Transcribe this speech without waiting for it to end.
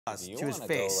to his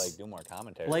face. Go, like, do more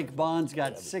commentary. Blake Bohn's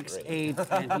got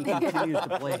 6'8", and he continues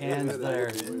to play hands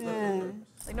there.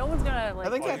 Like no one's gonna like. I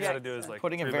think all you gotta do is like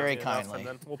putting it very kindly. And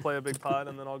then we'll play a big pot,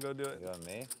 and then I'll go do it. You and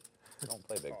me? Don't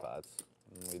play big pots.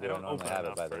 We I don't normally open have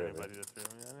enough it by the for river. anybody to three.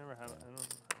 I never have. I don't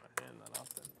have a hand that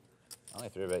often. I only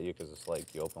 3-bet you because it's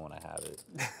like you open when I have it.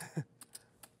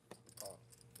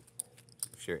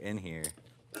 If you're in here,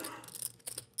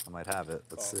 I might have it.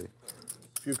 Let's see.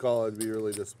 If you call, it'd be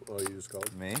really just. Oh, you just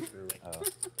called Me? Oh.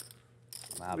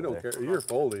 I'm out We of don't there. care. You're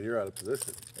folding. You're out of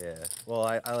position. Yeah. Well,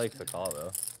 I like to call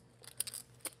though.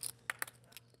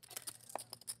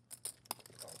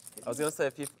 I was gonna say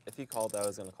if he called, I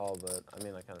was gonna call, but I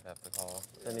mean I kind of have to call.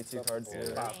 I need 2 cards. I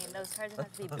mean, those cards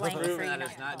have to be blank for you not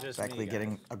to call. Beckley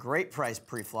getting a great price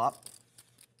pre-flop.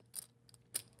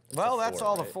 Well, that's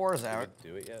all the 4s out.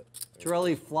 Do it yet?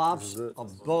 Torelli flops a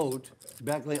boat.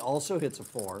 Beckley also hits a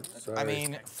 4. Sorry. I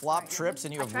mean, flop trips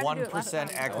and you have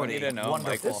 1% equity. You know,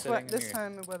 Wonderful.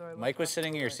 Mike was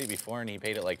sitting in your seat before and he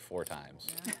paid it like 4 times.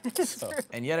 So.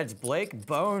 And yet it's Blake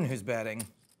Bohn who's betting,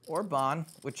 or Bohn,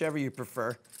 whichever you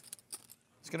prefer.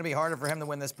 It's going to be harder for him to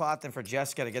win this pot than for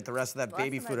Jessica to get the rest of that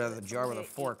baby food out of the jar with a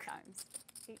fork.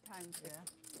 8 times, yeah.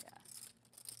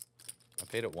 I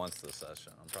paid it once this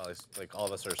session. I'm probably, like, all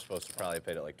of us are supposed to probably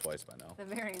paid it like twice by now. The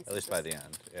variance. At least by the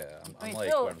end. Yeah, I mean,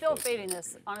 like, Phil fading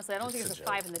this. Honestly, I don't think It's there's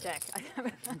a a 5 joke. in the deck.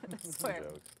 I swear.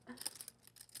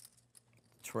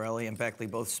 Torelli and Beckley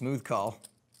both smooth call.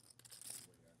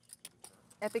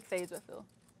 Epic fades with Phil.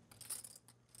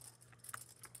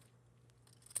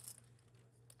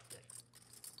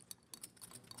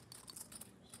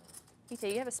 ET,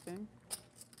 you have a spoon?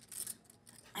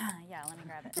 Yeah, let me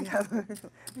grab it.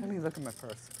 Let me look at my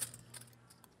purse.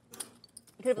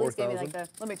 You could have at least gave me like the,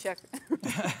 let me check.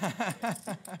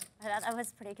 That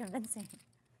was pretty convincing.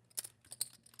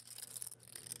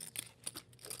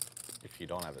 If you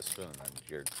don't have a spoon, then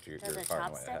you're Does a far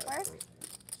and away chopstick ahead. work?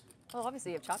 Well,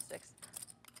 obviously you have chopsticks.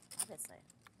 Obviously.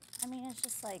 I mean, it's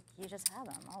just like, you just have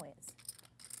them, always.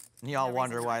 Y'all No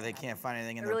wonder reason why not they to can't find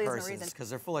anything in There their really isn't a purses, reason. because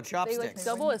they're full of They like chopsticks.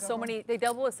 double as so many. They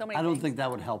double as so many. I don't things. think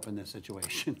that would help in this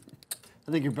situation.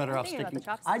 I think you're better off thinking about the sticking.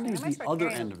 chopsticks I'd thing. I use might the start other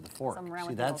carrying end of the fork. some around See,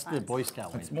 with me at that's all the times. Boy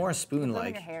Scout way. It's more Put them in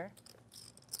spoon-like. your hair.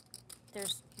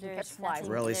 There's catch flies.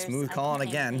 nothing, Really there's, smooth I calling can't think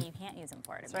of again. anything you can't use them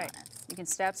for, to That's be right. honest. You can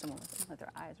stab someone with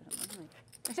their eyes or something.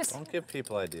 It's just, Don't give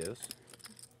people ideas.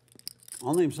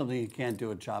 I'll name something you can't do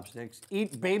with chopsticks.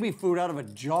 Eat baby food out of a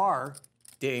jar.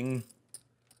 Ding.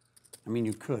 I mean,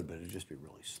 you could, but it'd just be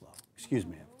really slow. Excuse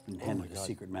me, I've been handed a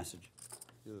secret message.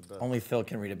 Only Phil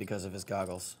can read it because of his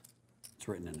goggles. It's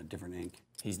written in a different ink.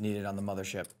 He's needed on the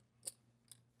mothership.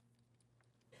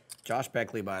 Josh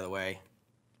Beckley, by the way,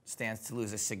 stands to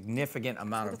lose a significant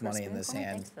amount of money in this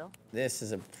hand. Thanks, Phil. This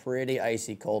is a pretty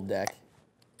icy cold deck.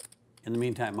 In the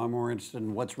meantime, I'm more interested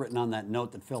in what's written on that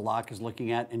note that Phil Locke is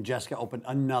looking at, and Jessica opened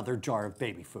another jar of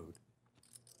baby food.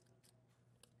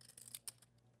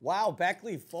 Wow,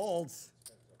 Beckley folds.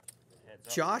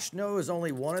 Josh knows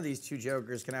only one of these 2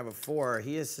 jokers can have a 4.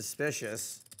 He is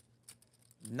suspicious.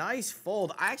 Nice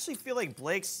fold. I actually feel like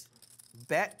Blake's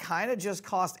bet kind of just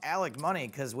cost Alec money,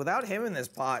 because without him in this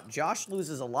pot, Josh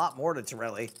loses a lot more to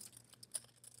Torelli.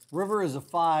 River is a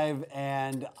 5,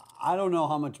 and I don't know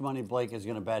how much money Blake is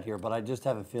going to bet here, but I just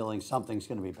have a feeling something's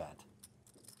going to be bet.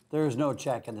 There is no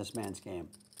check in this man's game.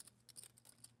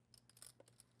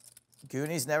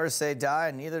 Goonies never say die,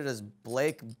 and neither does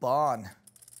Blake Bohn.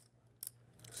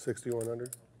 6,100.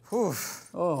 Whew.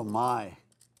 Oh, my.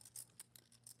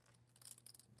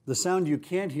 The sound you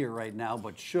can't hear right now,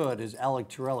 but should, is Alec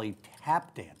Torelli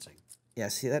tap dancing. Yeah,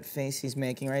 see that face he's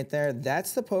making right there?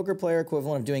 That's the poker player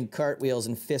equivalent of doing cartwheels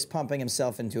and fist pumping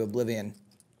himself into oblivion.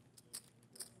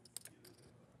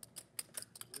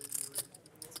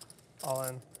 All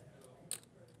in.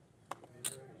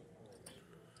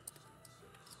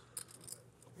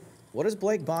 What does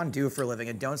Blake Bohn do for a living?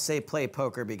 And don't say play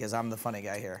poker because I'm the funny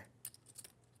guy here.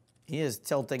 He is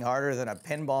tilting harder than a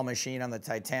pinball machine on the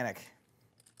Titanic.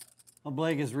 Well,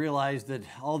 Blake has realized that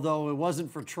although it wasn't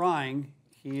for trying,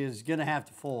 he is going to have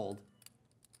to fold.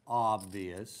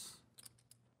 Obvious.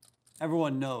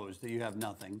 Everyone knows that you have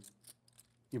nothing.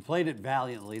 You played it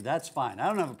valiantly. That's fine. I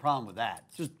don't have a problem with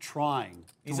that. Just trying.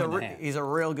 He's a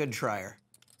real good trier.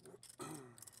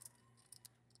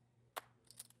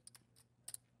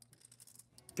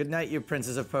 Good night, you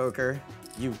princes of poker,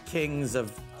 you kings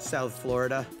of South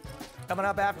Florida. Coming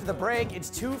up after the break, it's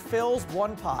 2 Phils,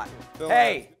 1 pot.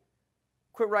 Hey,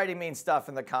 quit writing mean stuff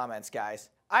in the comments, guys.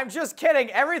 I'm just kidding.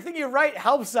 Everything you write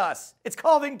helps us. It's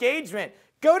called engagement.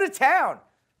 Go to town.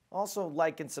 Also,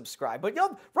 like and subscribe. But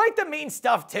you'll write the mean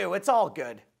stuff, too. It's all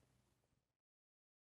good.